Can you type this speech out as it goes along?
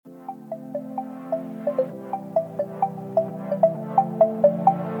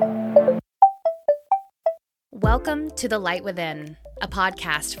Welcome to The Light Within, a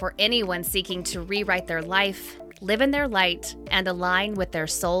podcast for anyone seeking to rewrite their life, live in their light, and align with their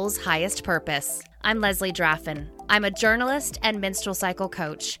soul's highest purpose. I'm Leslie Draffin. I'm a journalist and menstrual cycle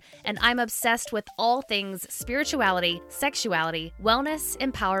coach, and I'm obsessed with all things spirituality, sexuality, wellness,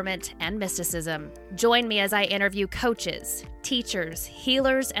 empowerment, and mysticism. Join me as I interview coaches, teachers,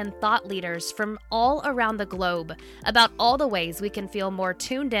 healers, and thought leaders from all around the globe about all the ways we can feel more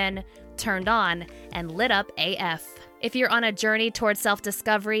tuned in, turned on, and lit up AF. If you're on a journey towards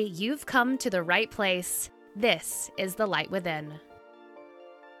self-discovery, you've come to the right place. This is The Light Within.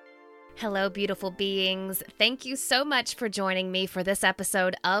 Hello, beautiful beings. Thank you so much for joining me for this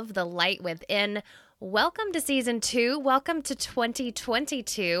episode of The Light Within. Welcome to Season 2. Welcome to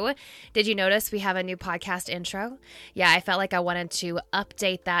 2022. Did you notice we have a new podcast intro? Yeah, I felt like I wanted to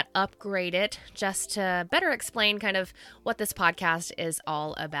update that, upgrade it, just to better explain kind of what this podcast is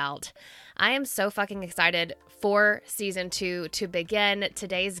all about. I am so fucking excited for Season 2 to begin.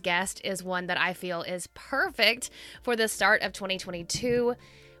 Today's guest is one that I feel is perfect for the start of 2022.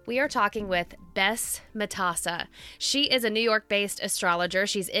 We are talking with Bess Matassa. She is a New York-based astrologer.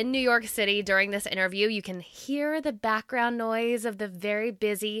 She's in New York City during this interview. You can hear the background noise of the very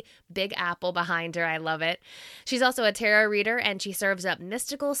busy Big Apple behind her. I love it. She's also a tarot reader, and she serves up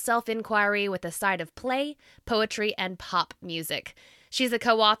mystical self-inquiry with a side of play, poetry, and pop music. She's the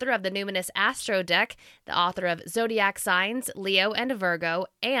co-author of the Numinous Astro Deck, the author of Zodiac Signs, Leo and Virgo,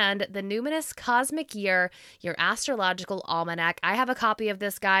 and the Numinous Cosmic Year, your astrological almanac. I have a copy of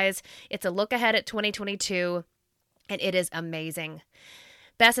this, guys. It's a look ahead at 2022, and it is amazing.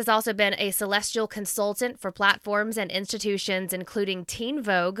 Bess has also been a celestial consultant for platforms and institutions including Teen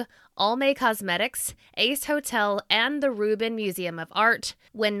Vogue, Almay Cosmetics, Ace Hotel, and the Rubin Museum of Art.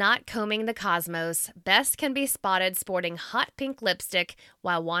 When not combing the cosmos, Bess can be spotted sporting hot pink lipstick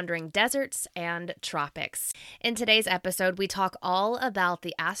while wandering deserts and tropics. In today's episode, we talk all about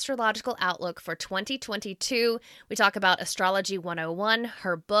the astrological outlook for 2022. We talk about Astrology 101,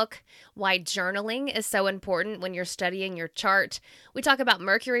 her book, why journaling is so important when you're studying your chart. We talk about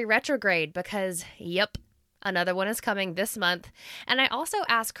Mercury retrograde because, yep, another one is coming this month. And I also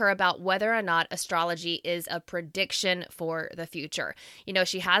ask her about whether or not astrology is a prediction for the future. You know,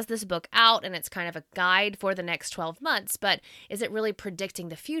 she has this book out and it's kind of a guide for the next 12 months, but is it really predicting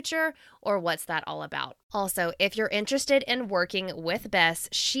the future, or what's that all about? Also, if you're interested in working with Bess,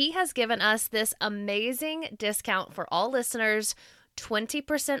 she has given us this amazing discount for all listeners,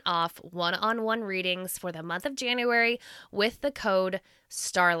 20% off one-on-one readings for the month of January with the code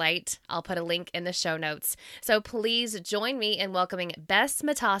STARLIGHT. I'll put a link in the show notes. So please join me in welcoming Bess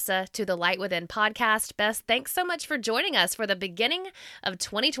Matassa to the Light Within podcast. Bess, thanks so much for joining us for the beginning of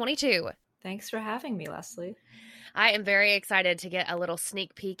 2022. Thanks for having me, Leslie. I am very excited to get a little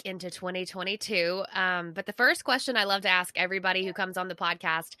sneak peek into 2022. But the first question I love to ask everybody who comes on the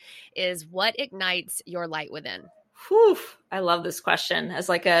podcast is, what ignites your light within? Whew, I love this question. As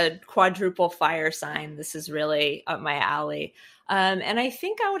like a quadruple fire sign, this is really up my alley. And I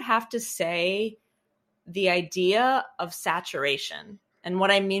think I would have to say the idea of saturation. And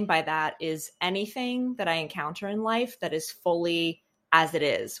what I mean by that is anything that I encounter in life that is fully as it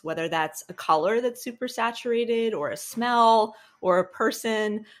is, whether that's a color that's super saturated or a smell or a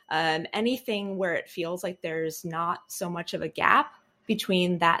person, anything where it feels like there's not so much of a gap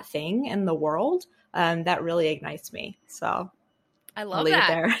between that thing and the world. That really ignites me. So I love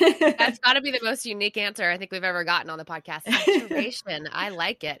that. That's got to be the most unique answer I think we've ever gotten on the podcast. Saturation. I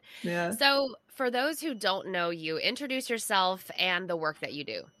like it. Yeah. So for those who don't know you, introduce yourself and the work that you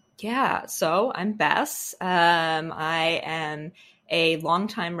do. Yeah. So I'm Bess. I am a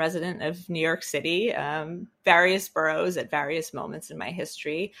longtime resident of New York City, various boroughs at various moments in my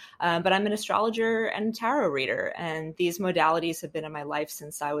history. But I'm an astrologer and tarot reader. And these modalities have been in my life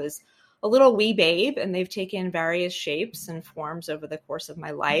since I was a little wee babe, and they've taken various shapes and forms over the course of my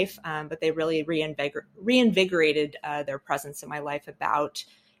life. But they really reinvigorated their presence in my life about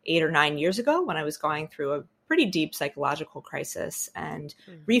 8 or 9 years ago when I was going through a pretty deep psychological crisis and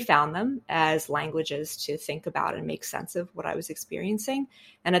refound them as languages to think about and make sense of what I was experiencing.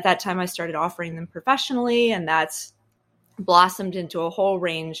 And at that time, I started offering them professionally, and that's blossomed into a whole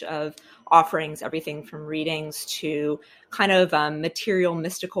range of offerings, everything from readings to kind of material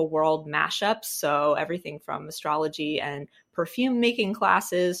mystical world mashups. So everything from astrology and perfume making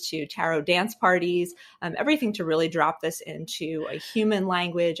classes to tarot dance parties, everything to really drop this into a human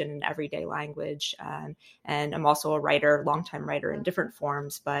language and an everyday language. And I'm also a writer, longtime writer in different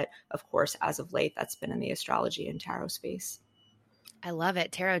forms. But of course, as of late, that's been in the astrology and tarot space. I love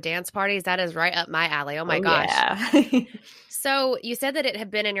it. Tarot dance parties. That is right up my alley. Oh my gosh. Yeah. So you said that it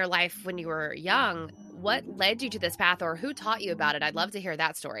had been in your life when you were young. what led you to this path, or who taught you about it? I'd love to hear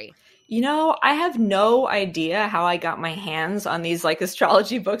that story. I have no idea how I got my hands on these like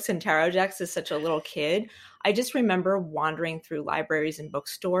astrology books and tarot decks as such a little kid. I just remember wandering through libraries and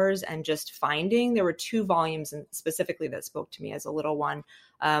bookstores and just finding there were two volumes and specifically that spoke to me as a little one.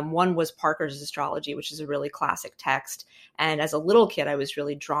 One was Parker's Astrology, which is a really classic text. And as a little kid, I was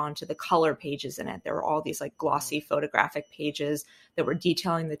really drawn to the color pages in it. There were all these like glossy photographic pages that were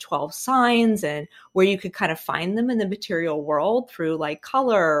detailing the 12 signs and where you could kind of find them in the material world through like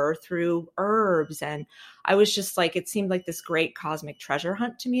color or through herbs. And I was just like, it seemed like this great cosmic treasure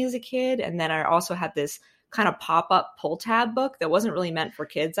hunt to me as a kid. And then I also had this kind of pop-up pull tab book that wasn't really meant for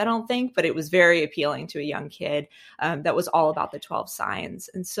kids, I don't think, but it was very appealing to a young kid that was all about the 12 signs.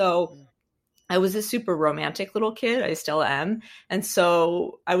 And so I was a super romantic little kid. I still am. And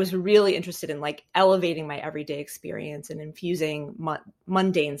so I was really interested in like elevating my everyday experience and infusing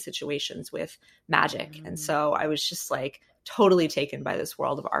mundane situations with magic. And so I was just like totally taken by this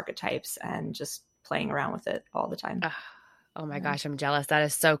world of archetypes and just playing around with it all the time. Oh my gosh, I'm jealous. That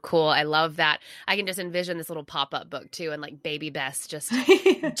is so cool. I love that. I can just envision this little pop-up book too, and like baby Bess just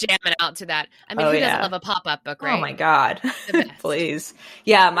jamming out to that. I mean, who doesn't love a pop-up book, right? Oh my God. Please.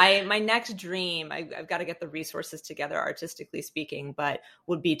 Yeah. My next dream, I've got to get the resources together, artistically speaking, but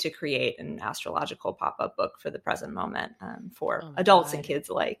would be to create an astrological pop-up book for the present moment for adults and kids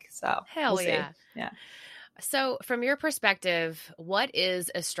alike. So Hell yeah. Yeah. So from your perspective, what is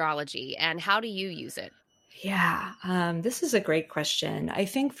astrology and how do you use it? Yeah, this is a great question. I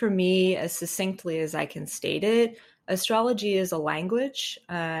think for me, as succinctly as I can state it, astrology is a language,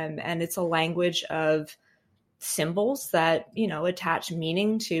 and it's a language of symbols that, attach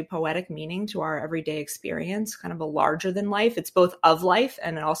meaning to poetic meaning to our everyday experience, kind of a larger than life. It's both of life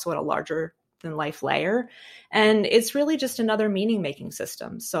and also at a larger than life layer. And it's really just another meaning making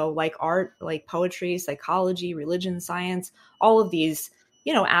system. So like art, like poetry, psychology, religion, science, all of these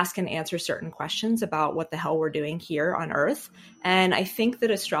ask and answer certain questions about what the hell we're doing here on Earth. And I think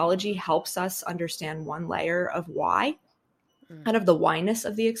that astrology helps us understand one layer of why, kind of the whyness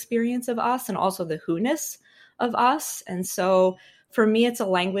of the experience of us and also the who-ness of us. And so for me, it's a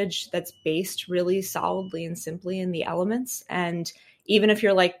language that's based really solidly and simply in the elements. And even if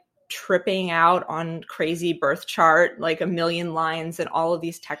you're like tripping out on crazy birth chart, like a million lines and all of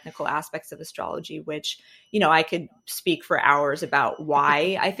these technical aspects of astrology, which, I could speak for hours about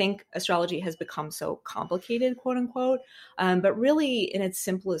why I think astrology has become so complicated, quote unquote. But really in its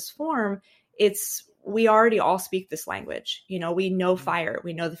simplest form, we already all speak this language. We know fire,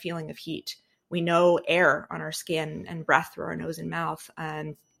 we know the feeling of heat, we know air on our skin and breath through our nose and mouth.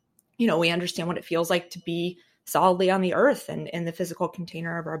 And, we understand what it feels like to be solidly on the earth and in the physical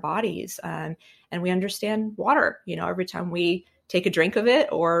container of our bodies. And we understand water, every time we take a drink of it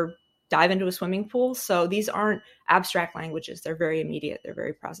or dive into a swimming pool. So these aren't abstract languages. They're very immediate. They're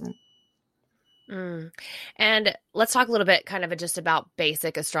very present. And let's talk a little bit kind of just about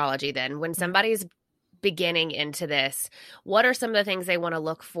basic astrology then. When somebody's beginning into this, what are some of the things they want to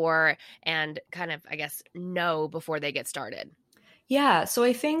look for and kind of, I guess, know before they get started? Yeah. So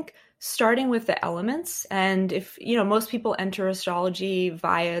I think starting with the elements, and if, most people enter astrology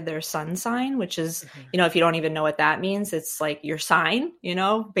via their sun sign, which is, if you don't even know what that means, it's like your sign,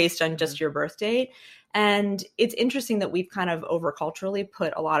 based on just your birth date. And it's interesting that we've kind of overculturally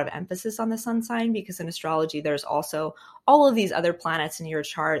put a lot of emphasis on the sun sign because in astrology, there's also all of these other planets in your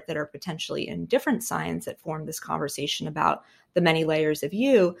chart that are potentially in different signs that form this conversation about the many layers of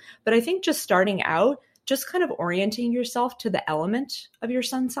you. But I think just starting out, just kind of orienting yourself to the element of your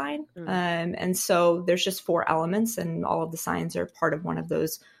sun sign. And so there's just 4 elements and all of the signs are part of one of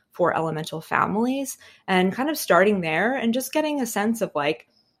those 4 elemental families, and kind of starting there and just getting a sense of like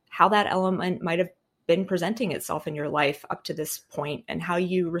how that element might have been presenting itself in your life up to this point and how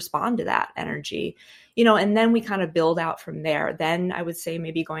you respond to that energy, and then we kind of build out from there. Then I would say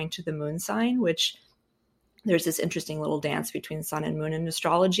maybe going to the moon sign, which there's this interesting little dance between sun and moon in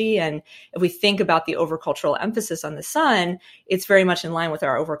astrology. And if we think about the overcultural emphasis on the sun, it's very much in line with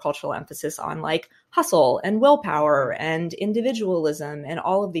our overcultural emphasis on like hustle and willpower and individualism and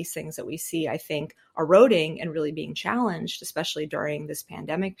all of these things that we see, I think, eroding and really being challenged, especially during this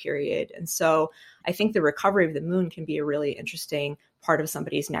pandemic period. And so I think the recovery of the moon can be a really interesting part of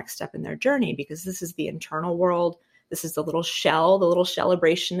somebody's next step in their journey, because this is the internal world. This is the little shell, the little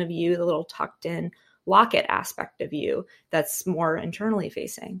celebration of you, the little tucked in locket aspect of you that's more internally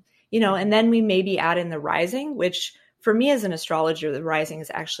facing, and then we maybe add in the rising, which for me as an astrologer, the rising is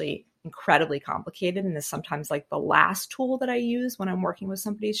actually incredibly complicated and is sometimes like the last tool that I use when I'm working with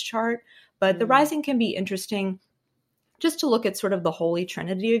somebody's chart. But the rising can be interesting just to look at sort of the holy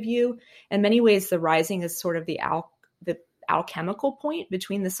trinity of you. In many ways, the rising is sort of the alchemical point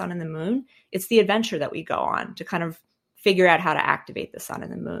between the sun and the moon. It's the adventure that we go on to kind of figure out how to activate the sun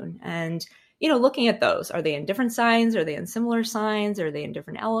and the moon. And, looking at those, are they in different signs? Are they in similar signs? Are they in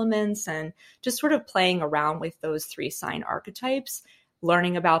different elements? And just sort of playing around with those 3 sign archetypes,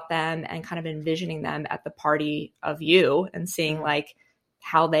 learning about them and kind of envisioning them at the party of you and seeing like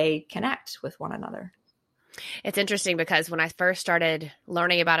how they connect with one another. It's interesting because when I first started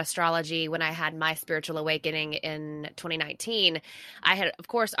learning about astrology, when I had my spiritual awakening in 2019, I had, of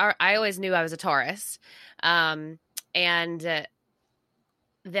course, I always knew I was a Taurus.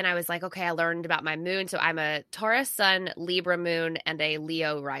 Then I was like, okay, I learned about my moon. So I'm a Taurus sun, Libra moon, and a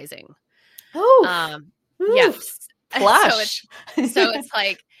Leo rising. Oh, yes. Flush. So it's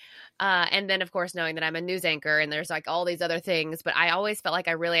like, and then of course, knowing that I'm a news anchor and there's like all these other things, but I always felt like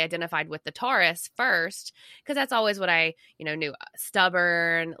I really identified with the Taurus first, because that's always what I, knew,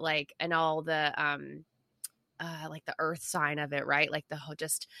 stubborn, like, and all the, like the earth sign of it, right? Like I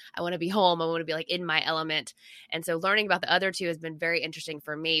want to be home. I want to be like in my element. And so learning about the other 2 has been very interesting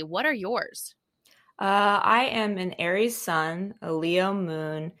for me. What are yours? I am an Aries sun, a Leo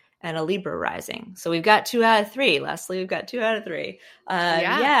moon, and a Libra rising. So we've got 2 out of 3, Leslie. We've got 2 out of 3.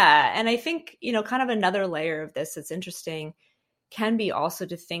 Yeah. And I think, kind of another layer of this that's interesting can be also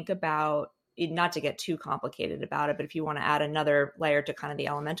to think about, not to get too complicated about it, but if you want to add another layer to kind of the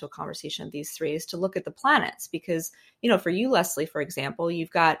elemental conversation of these 3, is to look at the planets. Because, for you, Leslie, for example,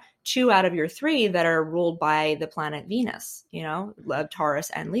 you've got 2 out of your 3 that are ruled by the planet Venus, Taurus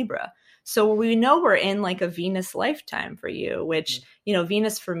and Libra. So we know we're in like a Venus lifetime for you, which,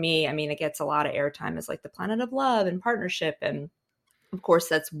 Venus for me, I mean, it gets a lot of airtime as like the planet of love and partnership. And of course,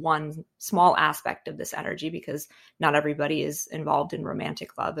 that's one small aspect of this energy, because not everybody is involved in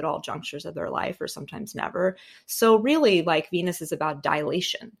romantic love at all junctures of their life, or sometimes never. So really, like, Venus is about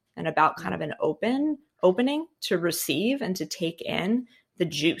dilation and about kind of an opening to receive and to take in the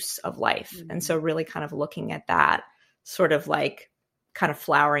juice of life. Mm-hmm. And so really kind of looking at that sort of like kind of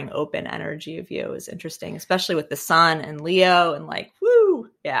flowering open energy of you is interesting, especially with the sun and Leo and like, woo.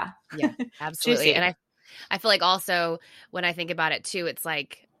 Yeah. Yeah, absolutely. And I feel like also when I think about it too, it's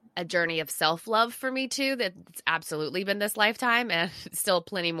like a journey of self-love for me too, that's absolutely been this lifetime, and still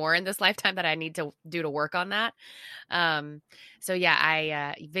plenty more in this lifetime that I need to do to work on that. So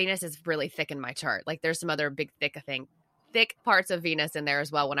yeah, Venus is really thick in my chart. Like there's some other big, thick parts of Venus in there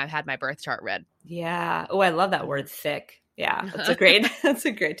as well when I've had my birth chart read. Yeah. Oh, I love that word, thick. Yeah, that's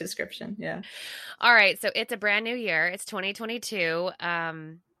a great description. Yeah. All right. So it's a brand new year. It's 2022.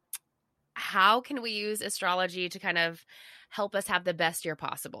 How can we use astrology to kind of help us have the best year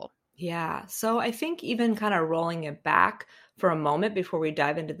possible? Yeah. So I think even kind of rolling it back for a moment before we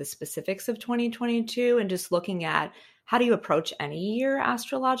dive into the specifics of 2022 and just looking at how do you approach any year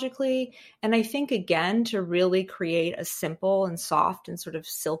astrologically? And I think, again, to really create a simple and soft and sort of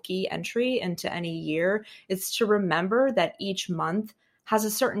silky entry into any year, it's to remember that each month has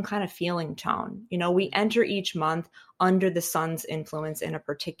a certain kind of feeling tone. We enter each month under the sun's influence in a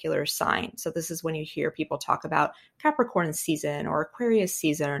particular sign. So this is when you hear people talk about Capricorn season or Aquarius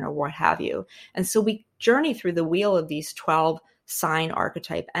season or what have you. And so we journey through the wheel of these 12 sign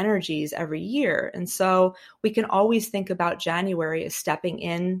archetype energies every year. And so we can always think about January as stepping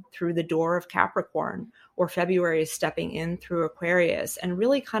in through the door of Capricorn, or February as stepping in through Aquarius, and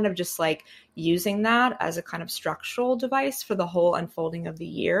really kind of just like using that as a kind of structural device for the whole unfolding of the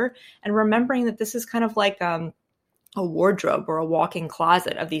year. And remembering that this is kind of like a wardrobe or a walk-in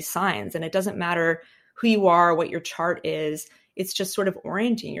closet of these signs. And it doesn't matter who you are, what your chart is. It's just sort of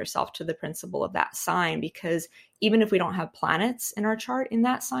orienting yourself to the principle of that sign, because even if we don't have planets in our chart in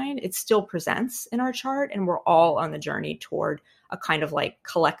that sign, it still presents in our chart. And we're all on the journey toward a kind of like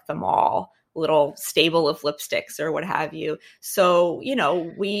collect them all little stable of lipsticks or what have you. So,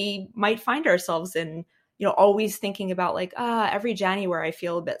 we might find ourselves in, always thinking about like, every January I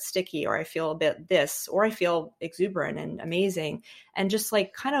feel a bit sticky, or I feel a bit this, or I feel exuberant and amazing. And just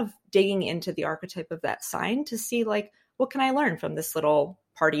like kind of digging into the archetype of that sign to see like, what can I learn from this little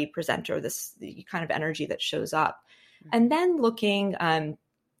party presenter, this kind of energy that shows up? And then looking,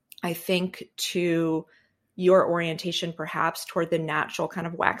 I think, to your orientation perhaps toward the natural kind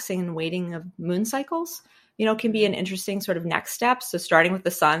of waxing and waning of moon cycles, can be an interesting sort of next step. So starting with the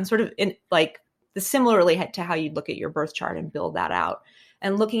sun, sort of in like the similarly to how you look at your birth chart and build that out,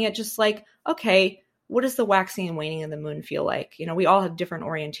 and looking at just like, okay, what does the waxing and waning of the moon feel like? We all have different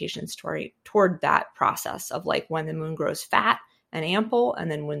orientations toward that process of like when the moon grows fat and ample,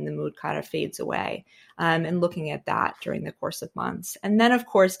 and then when the mood kind of fades away, and looking at that during the course of months. And then, of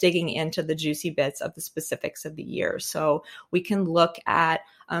course, digging into the juicy bits of the specifics of the year. So we can look at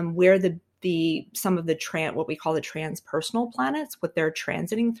where some of the what we call the transpersonal planets, what they're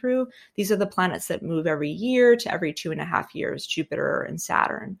transiting through. These are the planets that move every year to every 2.5 years, Jupiter and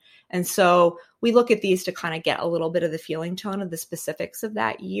Saturn. And so we look at these to kind of get a little bit of the feeling tone of the specifics of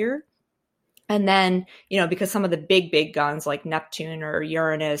that year. And then, because some of the big guns like Neptune or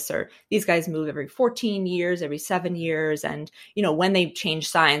Uranus, or these guys move every 14 years, every 7 years. And, when they change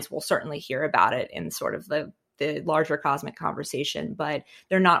signs, we'll certainly hear about it in sort of the larger cosmic conversation, but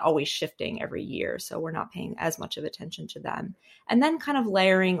they're not always shifting every year. So we're not paying as much of attention to them. And then kind of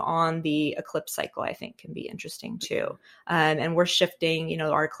layering on the eclipse cycle, I think can be interesting too. And we're shifting,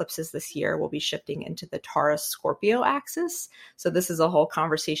 our eclipses this year will be shifting into the Taurus Scorpio axis. So this is a whole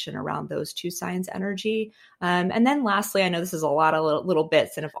conversation around those two signs' energy. And then lastly, I know this is a lot of little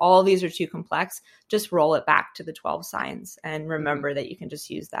bits, and if all of these are too complex, just roll it back to the 12 signs and remember that you can just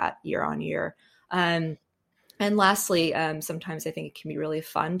use that year on year. And lastly, sometimes I think it can be really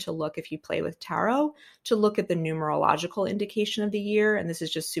fun to look, if you play with tarot, to look at the numerological indication of the year. And this is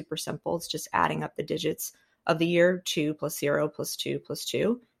just super simple. It's just adding up the digits of the year. 2 + 0 + 2 +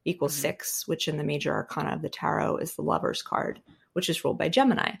 2 equals 6, which in the major arcana of the tarot is the Lover's card, which is ruled by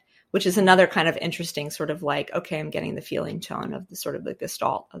Gemini, which is another kind of interesting sort of like, okay, I'm getting the feeling tone of the sort of the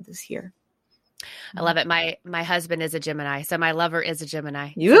gestalt of this year. I love it. My husband is a Gemini, so my lover is a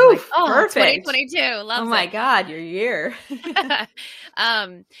Gemini. You, so like, perfect. 2022, loves oh my it. God, your year.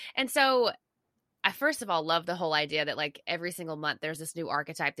 And so I first of all love the whole idea that like every single month there's this new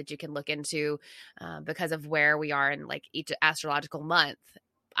archetype that you can look into because of where we are in like each astrological month.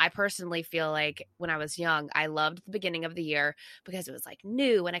 I personally feel like when I was young, I loved the beginning of the year because it was like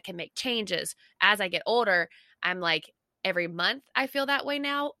new and I can make changes. As I get older, I'm like every month I feel that way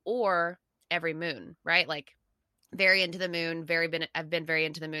now, or every moon, right? Like very into the moon, I've been very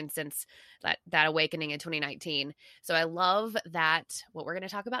into the moon since that awakening in 2019. So I love that what we're going to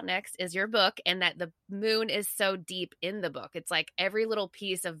talk about next is your book, and that the moon is so deep in the book. It's like every little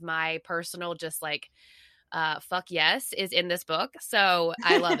piece of my personal, just like, fuck yes, is in this book. So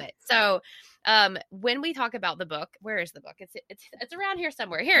I love it. So when we talk about the book, where is the book? It's around here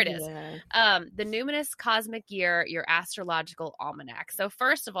somewhere. Here it is. Yeah. The Numinous Cosmic Year, your Astrological Almanac. So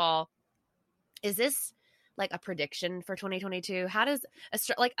first of all, is this like a prediction for 2022? How does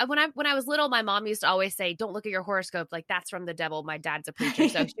like when I was little, my mom used to always say, "Don't look at your horoscope. Like that's from the devil." My dad's a preacher,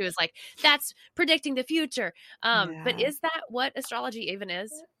 so she was like, "That's predicting the future." But is that what astrology even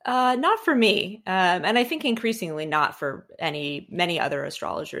is? Not for me, and I think increasingly not for many other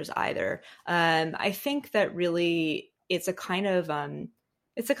astrologers either. I think that really it's a kind of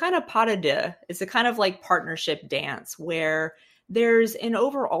pas de deux. It's a kind of like partnership dance where there's an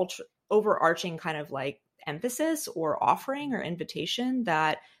overarching kind of like emphasis or offering or invitation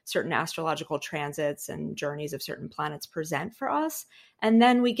that certain astrological transits and journeys of certain planets present for us. And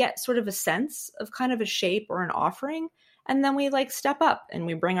then we get sort of a sense of kind of a shape or an offering. And then we like step up and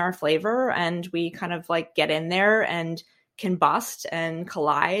we bring our flavor and we kind of like get in there and combust and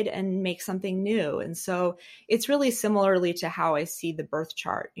collide and make something new. And so it's really similarly to how I see the birth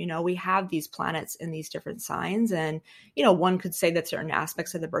chart. We have these planets in these different signs, and, one could say that certain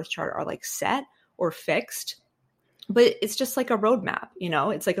aspects of the birth chart are like set or fixed, but it's just like a roadmap.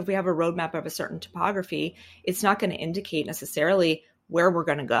 It's like if we have a roadmap of a certain topography, it's not going to indicate necessarily where we're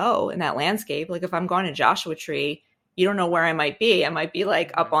going to go in that landscape. Like if I'm going to Joshua Tree, you don't know where I might be. I might be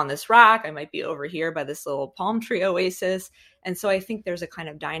like up on this rock. I might be over here by this little palm tree oasis. And so I think there's a kind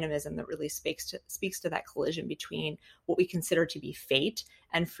of dynamism that really speaks to that collision between what we consider to be fate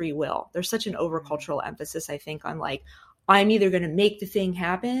and free will. There's such an overcultural emphasis, I think, on like, I'm either going to make the thing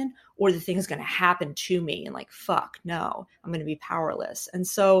happen or the thing is going to happen to me. And like, fuck, no, I'm going to be powerless. And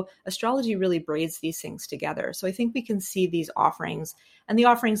so astrology really braids these things together. So I think we can see these offerings, and the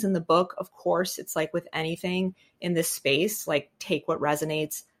offerings in the book, of course, it's like with anything in this space, like take what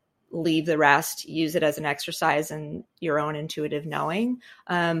resonates, leave the rest, use it as an exercise in your own intuitive knowing.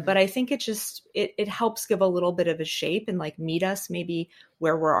 But I think it helps give a little bit of a shape and like meet us maybe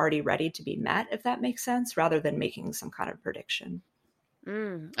where we're already ready to be met, if that makes sense, rather than making some kind of prediction.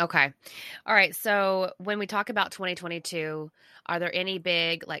 Okay. All right. So when we talk about 2022, are there any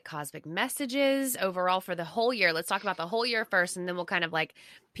big like cosmic messages overall for the whole year? Let's talk about the whole year first, and then we'll kind of like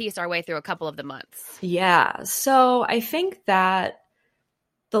piece our way through a couple of the months. Yeah. So I think that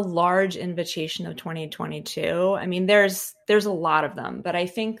the large invitation of 2022, I mean, there's a lot of them, but I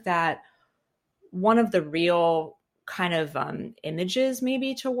think that one of the real kind of images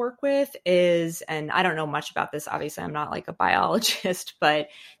maybe to work with is, and I don't know much about this, obviously I'm not like a biologist, but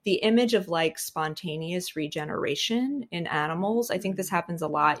the image of like spontaneous regeneration in animals. I think this happens a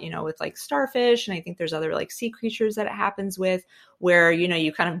lot, with like starfish, and I think there's other like sea creatures that it happens with, where,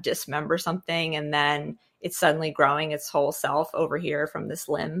 you kind of dismember something and then it's suddenly growing its whole self over here from this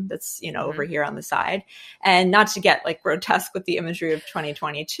limb that's, over here on the side. And not to get like grotesque with the imagery of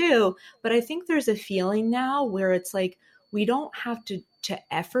 2022, but I think there's a feeling now where it's like, we don't have to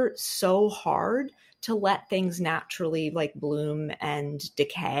effort so hard to let things naturally like bloom and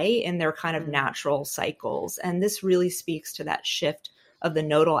decay in their kind of natural cycles. And this really speaks to that shift of the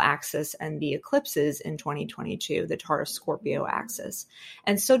nodal axis and the eclipses in 2022, the Taurus Scorpio axis.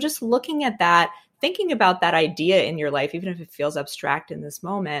 And so just looking at that, thinking about that idea in your life, even if it feels abstract in this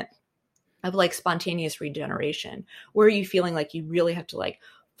moment, of like spontaneous regeneration, where are you feeling like you really have to like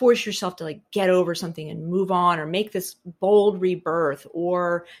force yourself to like get over something and move on, or make this bold rebirth,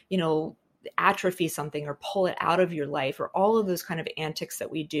 or, atrophy something or pull it out of your life, or all of those kind of antics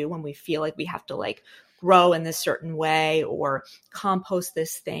that we do when we feel like we have to like grow in this certain way or compost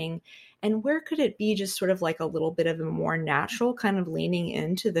this thing. And where could it be just sort of like a little bit of a more natural kind of leaning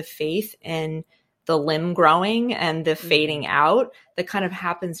into the faith in the limb growing and the fading out that kind of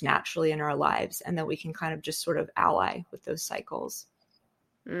happens naturally in our lives, and that we can kind of just sort of ally with those cycles.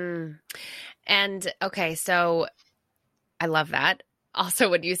 And okay, so I love that. Also,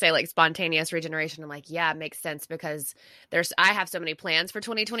 when you say like spontaneous regeneration, I'm like, yeah, it makes sense, because I have so many plans for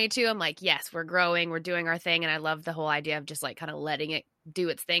 2022. I'm like, yes, we're growing, we're doing our thing. And I love the whole idea of just like kind of letting it do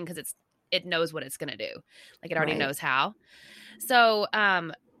its thing, because it knows what it's going to do. Like it already knows how. So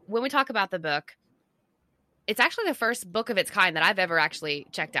when we talk about the book, it's actually the first book of its kind that I've ever actually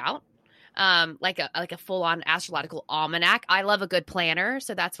checked out. Like a full-on astrological almanac. I love a good planner,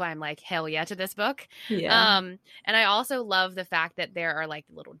 so that's why I'm like, hell yeah to this book. Yeah. And I also love the fact that there are like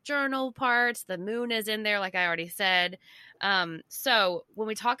little journal parts. The moon is in there, like I already said. So when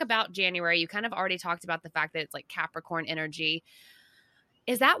we talk about January, you kind of already talked about the fact that it's like Capricorn energy.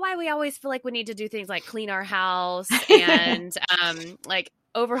 Is that why we always feel like we need to do things like clean our house and like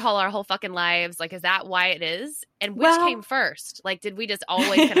overhaul our whole fucking lives? Like, is that why it is? And which came first? Like, did we just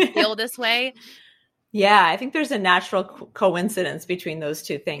always kind of feel this way? Yeah, I think there's a natural coincidence between those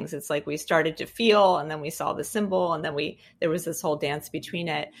two things. It's like we started to feel, and then we saw the symbol, and then there was this whole dance between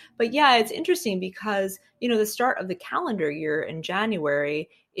it. But yeah, it's interesting because, the start of the calendar year in January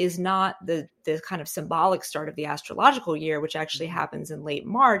is not the kind of symbolic start of the astrological year, which actually happens in late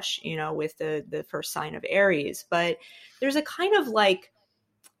March, with the first sign of Aries. But there's a kind of like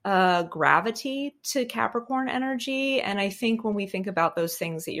gravity to Capricorn energy. And I think when we think about those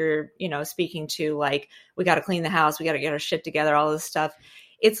things that you're, speaking to, like, we got to clean the house, we got to get our shit together, all this stuff.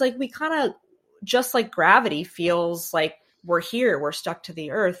 It's like, we kind of, just like gravity feels like we're here, we're stuck to the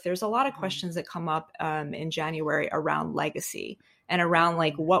earth. There's a lot of questions that come up in January around legacy and around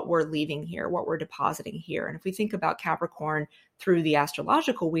like what we're leaving here, what we're depositing here. And if we think about Capricorn through the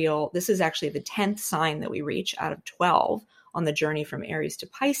astrological wheel, this is actually the 10th sign that we reach out of 12 on the journey from Aries to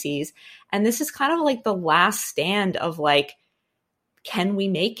Pisces. And this is kind of like the last stand of like, can we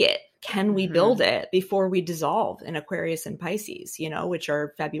make it? Can we build it before we dissolve in Aquarius and Pisces, which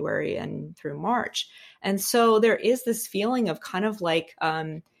are February and through March. And so there is this feeling of kind of like,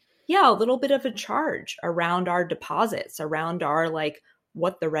 a little bit of a charge around our deposits, around our like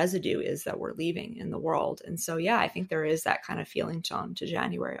what the residue is that we're leaving in the world. And so, I think there is that kind of feeling tone to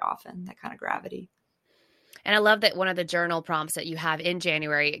January often, that kind of gravity. And I love that one of the journal prompts that you have in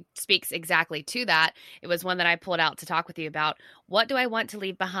January speaks exactly to that. It was one that I pulled out to talk with you about. What do I want to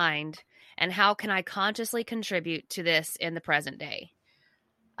leave behind? And how can I consciously contribute to this in the present day?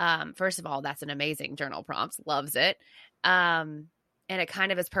 First of all, that's an amazing journal prompt. Loves it. And it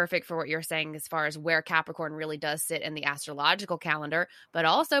kind of is perfect for what you're saying as far as where Capricorn really does sit in the astrological calendar, but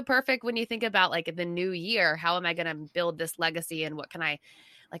also perfect when you think about like the new year. How am I going to build this legacy, and what can I,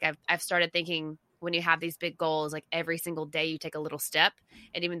 like I've started thinking, when you have these big goals, like every single day you take a little step.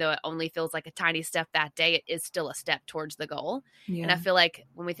 And even though it only feels like a tiny step that day, it is still a step towards the goal. Yeah. And I feel like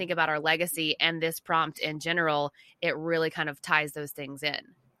when we think about our legacy and this prompt in general, it really kind of ties those things in.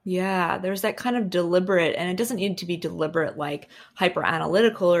 Yeah, there's that kind of deliberate, and it doesn't need to be deliberate, like hyper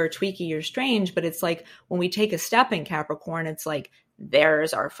analytical or tweaky or strange, but it's like when we take a step in Capricorn, it's like,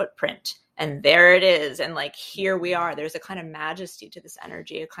 there's our footprint. And there it is. And like, here we are. There's a kind of majesty to this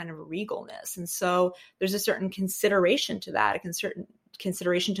energy, a kind of regalness. And so there's a certain consideration to that, a certain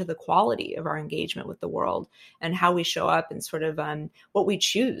consideration to the quality of our engagement with the world and how we show up, and sort of what we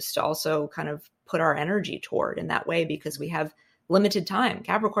choose to also kind of put our energy toward in that way, because we have limited time.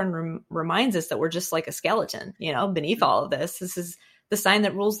 Capricorn reminds us that we're just like a skeleton, beneath all of this. This is the sign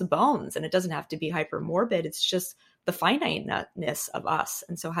that rules the bones, and it doesn't have to be hyper morbid. It's just the finiteness of us.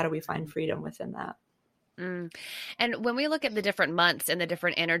 And so how do we find freedom within that? And when we look at the different months and the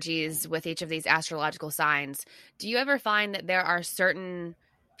different energies with each of these astrological signs, do you ever find that there are certain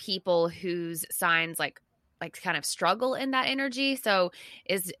people whose signs like kind of struggle in that energy? So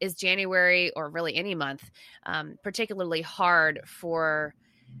is January, or really any month, particularly hard for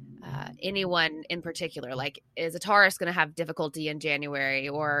anyone in particular? Like, is a Taurus going to have difficulty in January,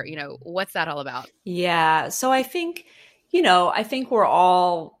 or, what's that all about? Yeah. So I think we're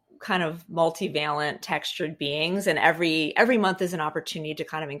all kind of multivalent textured beings, and every month is an opportunity to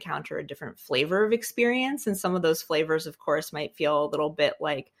kind of encounter a different flavor of experience. And some of those flavors, of course, might feel a little bit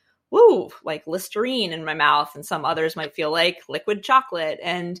like, woo, like Listerine in my mouth, and some others might feel like liquid chocolate.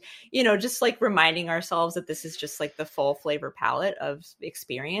 And, just like reminding ourselves that this is just like the full flavor palette of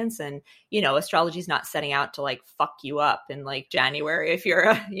experience. And, astrology is not setting out to like fuck you up in like January if you're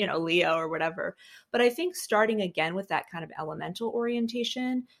a, Leo or whatever. But I think starting again with that kind of elemental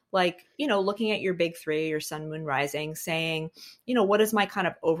orientation, like, looking at your big three, your sun, moon, rising, saying, what is my kind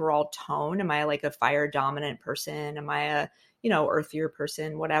of overall tone? Am I like a fire dominant person? Am I a earthier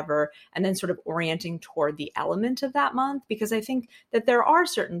person, whatever, and then sort of orienting toward the element of that month. Because I think that there are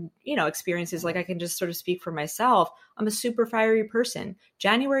certain, experiences, like I can just sort of speak for myself. I'm a super fiery person.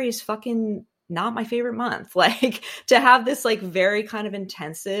 January is fucking not my favorite month. Like, to have this like very kind of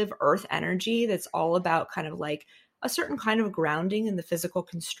intensive earth energy that's all about kind of like a certain kind of grounding in the physical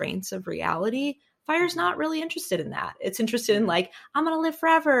constraints of reality. Fire's not really interested in that. It's interested in like, I'm going to live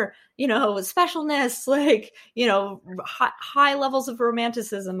forever, specialness, like, high levels of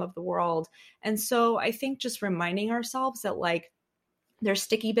romanticism of the world. And so I think just reminding ourselves that like, there's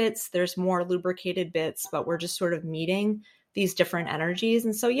sticky bits, there's more lubricated bits, but we're just sort of meeting these different energies.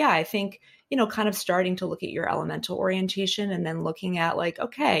 And so, yeah, I think, kind of starting to look at your elemental orientation and then looking at like,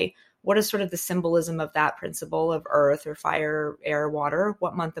 okay, what is sort of the symbolism of that principle of earth or fire, air, water?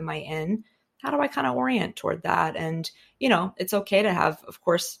 What month am I in? How do I kind of orient toward that? And, it's okay to have, of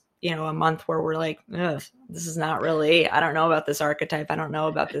course, a month where we're like, this is not really, I don't know about this archetype. I don't know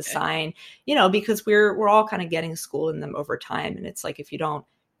about this sign, because we're all kind of getting schooled in them over time. And it's like, if you don't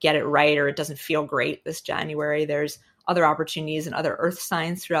get it right, or it doesn't feel great this January, there's other opportunities and other earth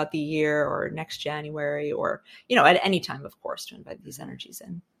signs throughout the year, or next January, or, at any time, of course, to invite these energies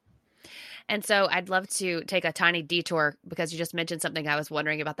in. And so I'd love to take a tiny detour, because you just mentioned something I was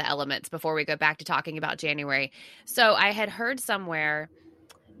wondering about the elements before we go back to talking about January. So I had heard somewhere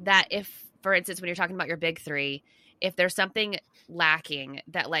that if, for instance, when you're talking about your big three, if there's something lacking,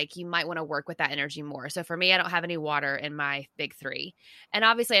 that like you might want to work with that energy more. So for me, I don't have any water in my big three. And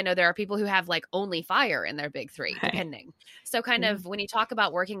obviously I know there are people who have like only fire in their big three, depending. So kind of when you talk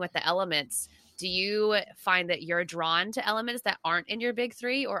about working with the elements, do you find that you're drawn to elements that aren't in your big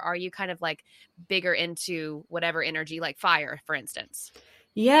three, or are you kind of like bigger into whatever energy, like fire, for instance?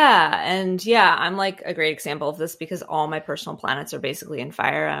 Yeah. And yeah, I'm like a great example of this, because all my personal planets are basically in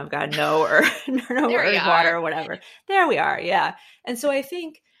fire. I've got no earth, water, or whatever. There we are. Yeah. And so I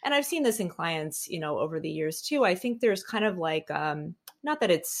think, and I've seen this in clients, over the years too, I think there's kind of like, not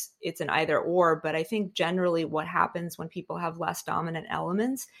that it's an either or, but I think generally what happens when people have less dominant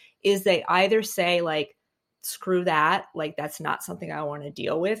elements is they either say like, screw that, like that's not something I want to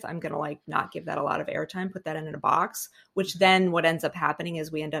deal with. I'm going to like not give that a lot of airtime, put that in a box, which then what ends up happening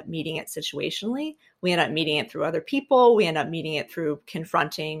is we end up meeting it situationally. We end up meeting it through other people. We end up meeting it through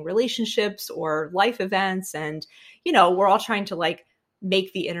confronting relationships or life events. And, we're all trying to like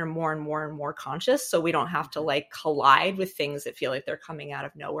make the inner more and more and more conscious, so we don't have to like collide with things that feel like they're coming out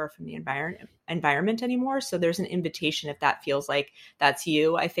of nowhere from the environment anymore. So there's an invitation, if that feels like that's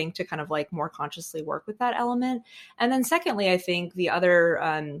you, I think, to kind of like more consciously work with that element. And then secondly, I think the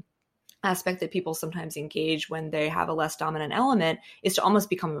other aspect that people sometimes engage when they have a less dominant element is to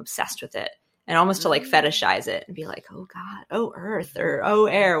almost become obsessed with it, and almost to like fetishize it and be like, oh God, oh earth, or oh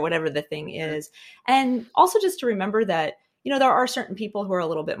air, whatever the thing is. And also just to remember that there are certain people who are a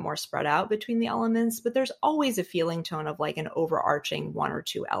little bit more spread out between the elements, but there's always a feeling tone of like an overarching one or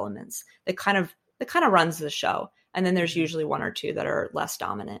two elements that kind of runs the show. And then there's usually one or two that are less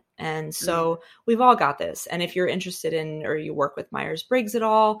dominant. And so we've all got this. And if you're interested in, or you work with Myers-Briggs at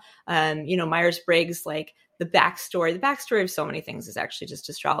all, Myers-Briggs, like the backstory of so many things is actually just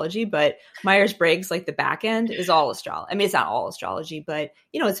astrology, but Myers-Briggs, like the back end, is all astrology. I mean, it's not all astrology, but,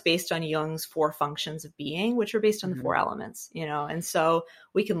 it's based on Jung's 4 functions of being, which are based on the 4 elements, and so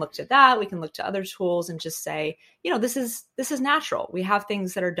we can look to that. We can look to other tools and just say, this is natural. We have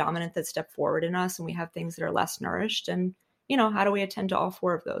things that are dominant that step forward in us, and we have things that are less nourished. And, how do we attend to all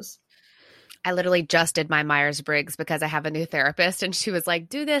four of those? I literally just did my Myers-Briggs because I have a new therapist, and she was like,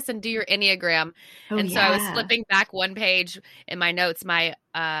 do this and do your Enneagram. Oh, And so I was yeah. flipping back one page in my notes. My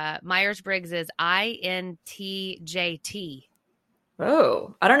Myers-Briggs is INTJT.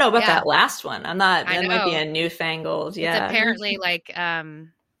 Oh, I don't know about Yeah, that last one. I'm not, I that might be know. a newfangled. It's Yeah. apparently like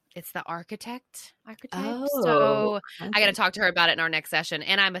it's the archetype. Oh, So I got to okay. talk to her about it in our next session.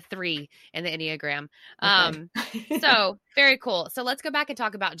 And I'm a 3 in the Enneagram. Okay. So very cool. So let's go back and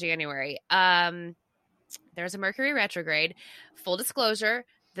talk about January. There's a Mercury retrograde. Full disclosure,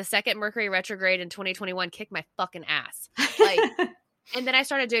 the second Mercury retrograde in 2021 kicked my fucking ass. Like, and then I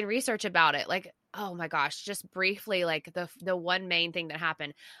started doing research about it. Like, oh my gosh, just briefly, like the one main thing that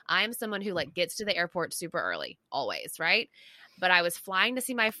happened. I am someone who like gets to the airport super early, always, right? But I was flying to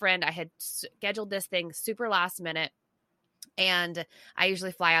see my friend. I had scheduled this thing super last minute. And I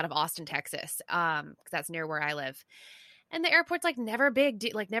usually fly out of Austin, Texas, because that's near where I live. And the airport's like never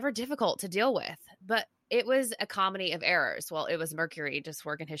never difficult to deal with. But it was a comedy of errors. Well, it was Mercury just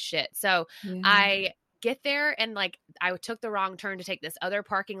working his shit. So Yeah. I get there and like I took the wrong turn to take this other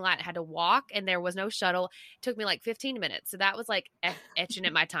parking lot. I had to walk and there was no shuttle. It took me like 15 minutes. So that was like etching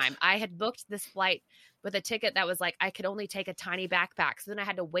at my time. I had booked this flight with a ticket that was like I could only take a tiny backpack. So then I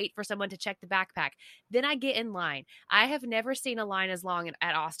had to wait for someone to check the backpack. Then I get in line. I have never seen a line as long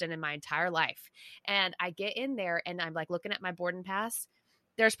at Austin in my entire life. And I get in there and I'm like looking at my boarding pass.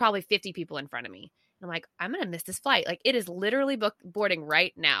 There's probably 50 people in front of me. I'm like, I'm going to miss this flight. Like it is literally boarding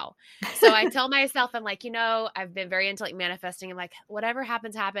right now. So I tell myself, I'm like, I've been very into like manifesting. I'm like, whatever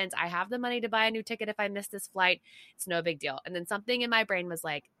happens, happens. I have the money to buy a new ticket if I miss this flight. It's no big deal. And then something in my brain was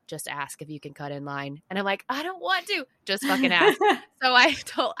like, just ask if you can cut in line. And I'm like, I don't want to. Just fucking ask.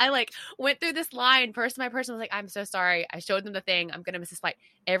 So I like went through this line person by person. I was like, I'm so sorry. I showed them the thing. I'm going to miss this flight.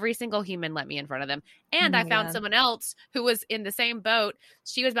 Every single human let me in front of them. And Oh I my found God. someone else who was in the same boat.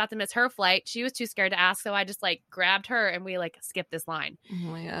 She was about to miss her flight. She was too scared to ask. So I just like grabbed her and we like skipped this line. Oh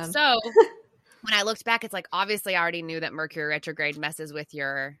my God. So when I looked back, it's like, obviously I already knew that Mercury retrograde messes with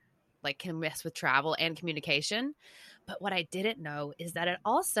can mess with travel and communication. But what I didn't know is that it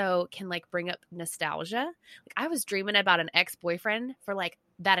also can like bring up nostalgia. Like I was dreaming about an ex-boyfriend for like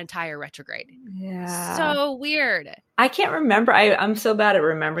that entire retrograde. Yeah. So weird. I can't remember. I'm so bad at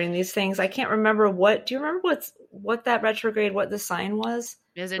remembering these things. I can't remember do you remember what that retrograde, what the sign was?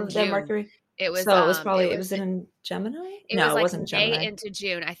 It was in Of the June. Mercury? It was So it was probably, was it in Gemini? It No, was it like wasn't May Gemini. into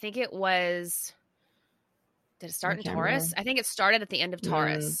June. I think it was. Did it start I in can't Taurus? remember. I think it started at the end of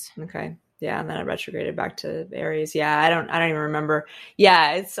Taurus. Okay. Yeah, and then I retrograded back to Aries. Yeah, I don't even remember.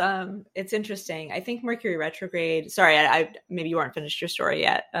 Yeah, it's interesting. I think Mercury retrograde. Sorry, I maybe you weren't finished your story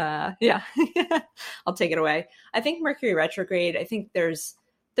yet. Yeah, I'll take it away. I think Mercury retrograde. I think there's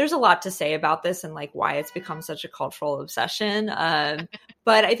a lot to say about this and like why it's become such a cultural obsession.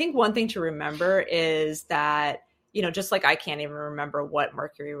 But I think one thing to remember is that just like I can't even remember what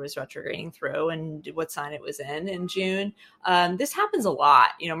Mercury was retrograding through and what sign it was in June. This happens a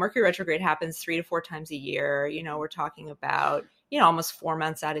lot. Mercury retrograde happens 3 to 4 times a year. We're talking about, almost 4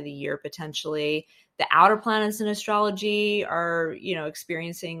 months out of the year, potentially. The outer planets in astrology are,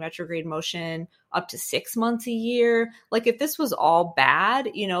 experiencing retrograde motion up to 6 months a year. Like if this was all bad,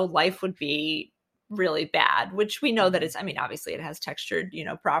 life would be really bad, which we know that it's, obviously it has textured,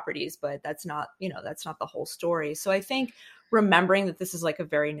 properties, but that's not the whole story. So I think remembering that this is like a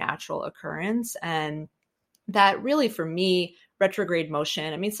very natural occurrence and that really for me, retrograde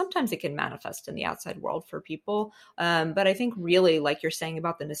motion, sometimes it can manifest in the outside world for people. But I think really like you're saying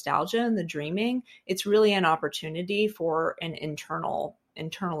about the nostalgia and the dreaming, it's really an opportunity for an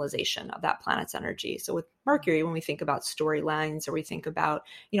internalization of that planet's energy. So with Mercury, when we think about storylines or we think about,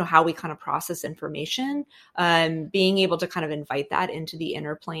 how we kind of process information, being able to kind of invite that into the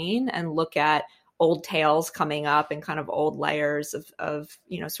inner plane and look at old tales coming up and kind of old layers of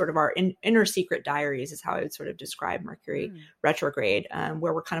sort of our inner secret diaries is how I would sort of describe Mercury retrograde,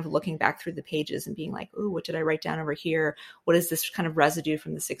 where we're kind of looking back through the pages and being like, oh, what did I write down over here? What is this kind of residue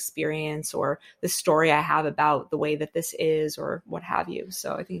from this experience or the story I have about the way that this is or what have you?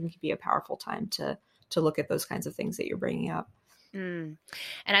 So I think it can be a powerful time to look at those kinds of things that you're bringing up. And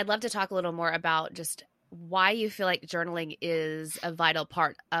I'd love to talk a little more about just why you feel like journaling is a vital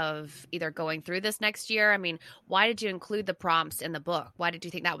part of either going through this next year. Why did you include the prompts in the book? Why did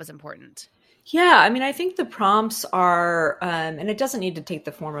you think that was important? Yeah, I think the prompts are, and it doesn't need to take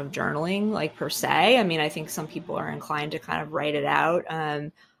the form of journaling like per se. I think some people are inclined to kind of write it out.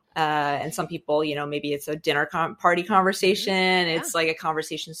 And some people, maybe it's a dinner party conversation. It's like a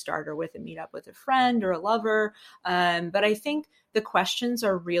conversation starter with a meetup with a friend or a lover. But I think the questions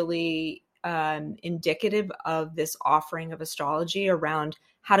are really indicative of this offering of astrology around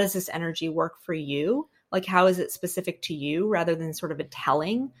how does this energy work for you? Like, how is it specific to you, rather than sort of a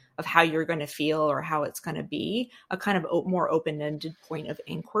telling of how you're going to feel or how it's going to be, a kind of more open-ended point of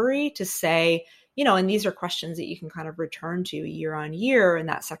inquiry to say, and these are questions that you can kind of return to year on year. And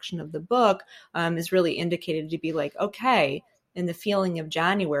that section of the book is really indicated to be like, okay, in the feeling of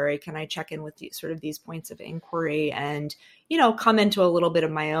January, can I check in with these points of inquiry and, come into a little bit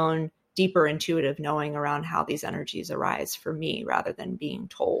of my own deeper intuitive knowing around how these energies arise for me, rather than being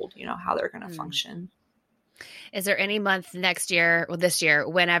told, how they're going to function. Is there any month next year or this year,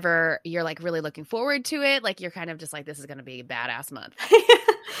 whenever you're like really looking forward to it, like you're kind of just like, this is going to be a badass month?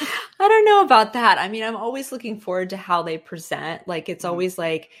 I don't know about that. I mean, I'm always looking forward to how they present. Like, it's always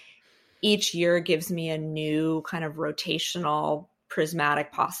like each year gives me a new kind of rotational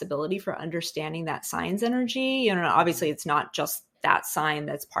prismatic possibility for understanding that sign's energy. Obviously it's not just that sign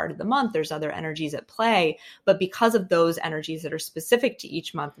that's part of the month. There's other energies at play, but because of those energies that are specific to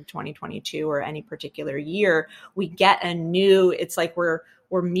each month of 2022 or any particular year, we get it's like we're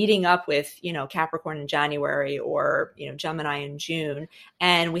meeting up with, Capricorn in January or, Gemini in June,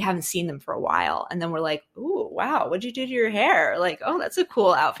 and we haven't seen them for a while. And then we're like, ooh, wow, what'd you do to your hair? Like, oh, that's a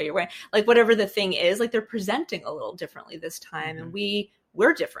cool outfit you're wearing. Like, whatever the thing is, like, they're presenting a little differently this time. And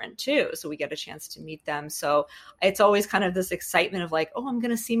we're different too. So we get a chance to meet them. So it's always kind of this excitement of like, oh, I'm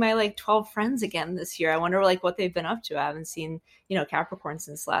going to see my 12 friends again this year. I wonder what they've been up to. I haven't seen, Capricorn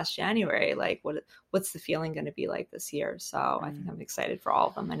since last January. Like what's the feeling going to be like this year? So I think I'm excited for all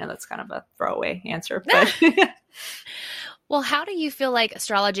of them. I know that's kind of a throwaway answer, but Well, how do you feel like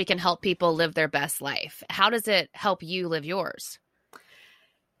astrology can help people live their best life? How does it help you live yours?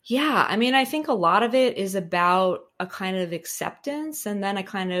 Yeah, I mean, I think a lot of it is about a kind of acceptance and then a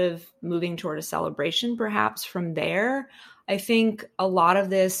kind of moving toward a celebration, perhaps from there. I think a lot of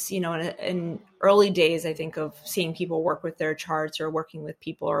this, in early days, I think of seeing people work with their charts or working with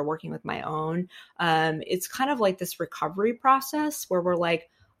people or working with my own. It's kind of like this recovery process where we're like,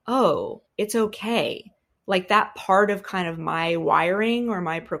 oh, it's okay. Like that part of kind of my wiring or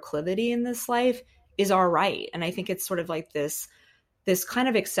my proclivity in this life is all right. And I think it's sort of like this kind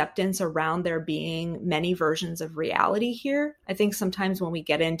of acceptance around there being many versions of reality here. I think sometimes when we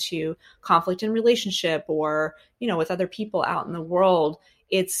get into conflict in relationship or, with other people out in the world,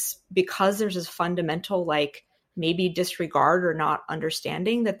 it's because there's this fundamental, maybe disregard or not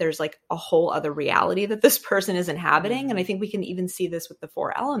understanding that there's like a whole other reality that this person is inhabiting. And I think we can even see this with the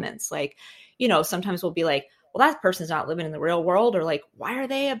 4 elements. Like, sometimes we'll be like, well, that person's not living in the real world, or like, why are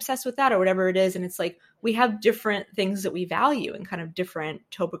they obsessed with that, or whatever it is. And it's like, we have different things that we value and kind of different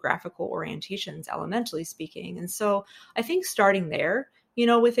topographical orientations, elementally speaking. And so I think starting there,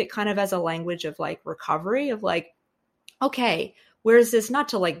 with it kind of as a language of like recovery of like, okay, where is this? Not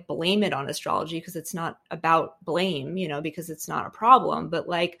to like blame it on astrology, because it's not about blame, because it's not a problem, but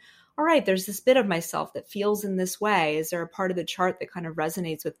like, all right, there's this bit of myself that feels in this way. Is there a part of the chart that kind of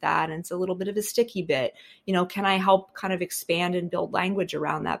resonates with that? And it's a little bit of a sticky bit. Can I help kind of expand and build language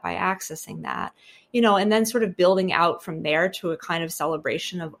around that by accessing that? And then sort of building out from there to a kind of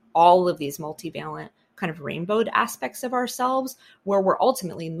celebration of all of these multivalent kind of rainbowed aspects of ourselves, where we're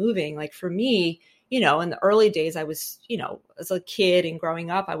ultimately moving. Like for me, in the early days, I was, as a kid and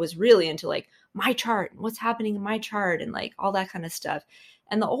growing up, I was really into like my chart and what's happening in my chart and like all that kind of stuff.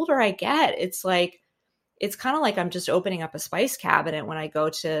 And the older I get, it's kind of like I'm just opening up a spice cabinet when I go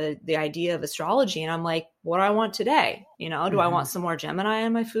to the idea of astrology. And I'm like, what do I want today? Do I want some more Gemini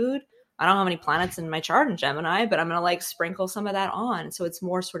in my food? I don't know how many planets in my chart in Gemini, but I'm going to like sprinkle some of that on. So it's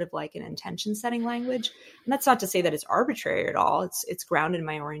more sort of like an intention setting language. And that's not to say that it's arbitrary at all. It's grounded in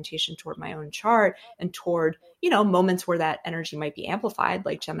my orientation toward my own chart and toward, moments where that energy might be amplified,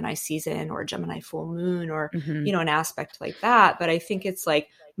 like Gemini season or Gemini full moon or, an aspect like that. But I think it's like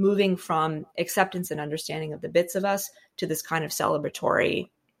moving from acceptance and understanding of the bits of us to this kind of celebratory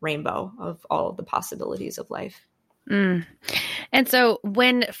rainbow of all of the possibilities of life. Mm. And so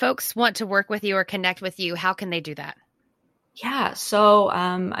when folks want to work with you or connect with you, how can they do that? Yeah. So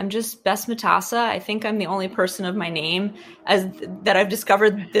I'm just Bess Matassa. I think I'm the only person of my name that I've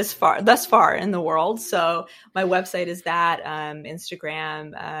discovered thus far in the world. So my website is that,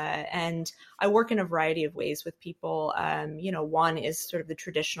 Instagram, and I work in a variety of ways with people. One is sort of the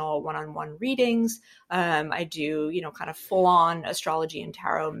traditional one-on-one readings. I do, kind of full-on astrology and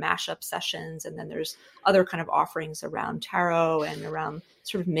tarot mashup sessions. And then there's other kind of offerings around tarot and around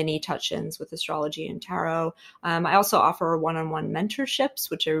sort of mini touch-ins with astrology and tarot. I also offer one-on-one mentorships,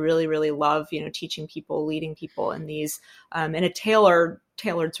 which I really, really love, teaching people, leading people in these, in a tailored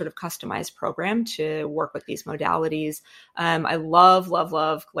tailored sort of customized program to work with these modalities. I love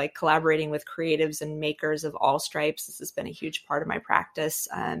like collaborating with creatives and makers of all stripes. This has been a huge part of my practice.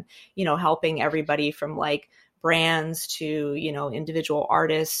 Helping everybody from like brands to, individual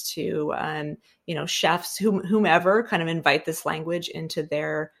artists to, chefs, whomever, kind of invite this language into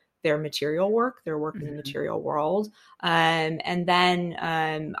their material work, their work in the material world. And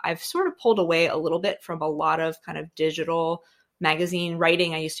then I've sort of pulled away a little bit from a lot of kind of digital magazine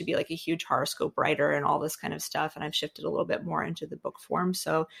writing. I used to be like a huge horoscope writer and all this kind of stuff. And I've shifted a little bit more into the book form.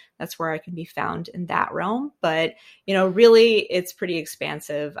 So that's where I can be found in that realm. But, really it's pretty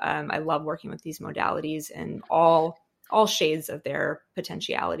expansive. I love working with these modalities and all shades of their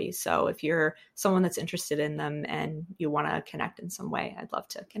potentiality. So if you're someone that's interested in them and you want to connect in some way, I'd love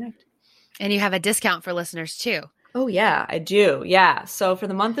to connect. And you have a discount for listeners too. Oh yeah, I do. Yeah. So for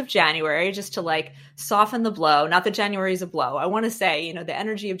the month of January, just to like soften the blow, not that January is a blow, I want to say, the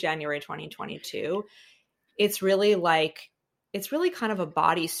energy of January 2022, it's really kind of a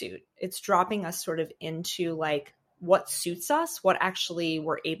bodysuit. It's dropping us sort of into like what suits us, what actually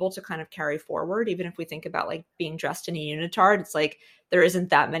we're able to kind of carry forward. Even if we think about like being dressed in a unitard, it's like there isn't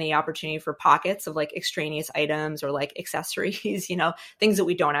that many opportunity for pockets of like extraneous items or like accessories, things that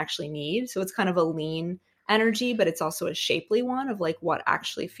we don't actually need. So it's kind of a lean energy, but it's also a shapely one of like what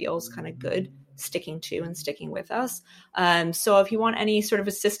actually feels kind of good sticking to and sticking with us. So if you want any sort of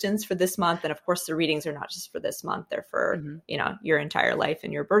assistance for this month, and of course the readings are not just for this month, they're for, your entire life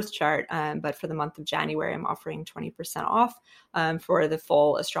and your birth chart. But for the month of January, I'm offering 20% off for the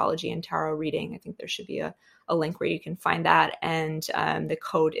full astrology and tarot reading. I think there should be a link where you can find that. And the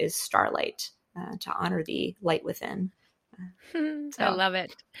code is Starlight to honor the light within. I love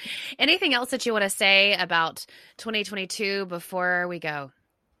it. Anything else that you want to say about 2022 before we go?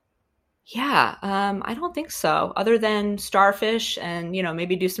 Yeah, I don't think so. Other than starfish and,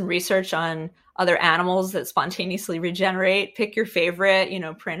 maybe do some research on other animals that spontaneously regenerate. Pick your favorite,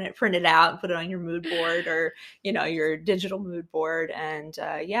 print it out, put it on your mood board or, your digital mood board. And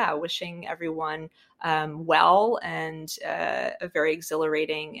wishing everyone well and a very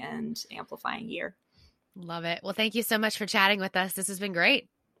exhilarating and amplifying year. Love it. Well, thank you so much for chatting with us. This has been great.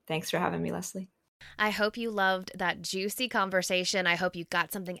 Thanks for having me, Leslie. I hope you loved that juicy conversation. I hope you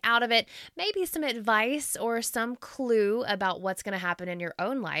got something out of it, maybe some advice or some clue about what's going to happen in your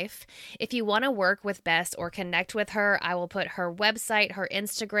own life. If you want to work with Bess or connect with her, I will put her website, her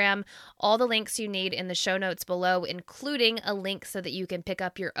Instagram, all the links you need in the show notes below, including a link so that you can pick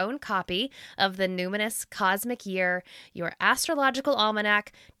up your own copy of the Numinous Cosmic Year, your astrological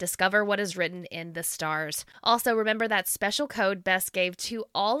almanac, discover what is written in the stars. Also, remember that special code Bess gave to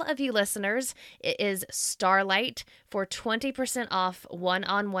all of you listeners. It is Starlight for 20% off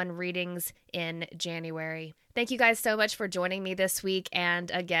one-on-one readings in January. Thank you guys so much for joining me this week.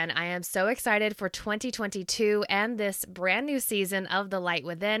 And again, I am so excited for 2022 and this brand new season of The Light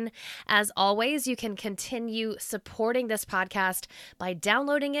Within. As always, you can continue supporting this podcast by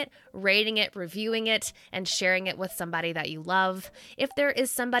downloading it, rating it, reviewing it, and sharing it with somebody that you love. If there is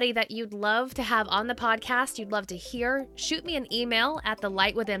somebody that you'd love to have on the podcast, you'd love to hear, shoot me an email at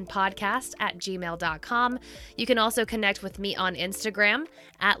thelightwithinpodcast@gmail.com. You can also connect with me on Instagram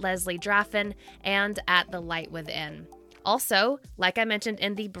at Leslie Draffin and at The Light Within. Also, like I mentioned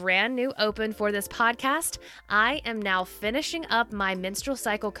in the brand new open for this podcast, I am now finishing up my menstrual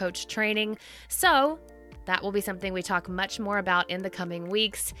cycle coach training. So that will be something we talk much more about in the coming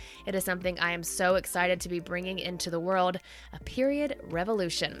weeks. It is something I am so excited to be bringing into the world, a period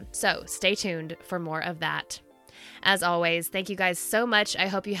revolution. So stay tuned for more of that. As always, thank you guys so much. I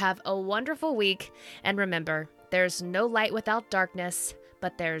hope you have a wonderful week. And remember, there's no light without darkness,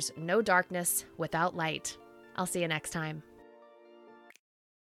 but there's no darkness without light. I'll see you next time.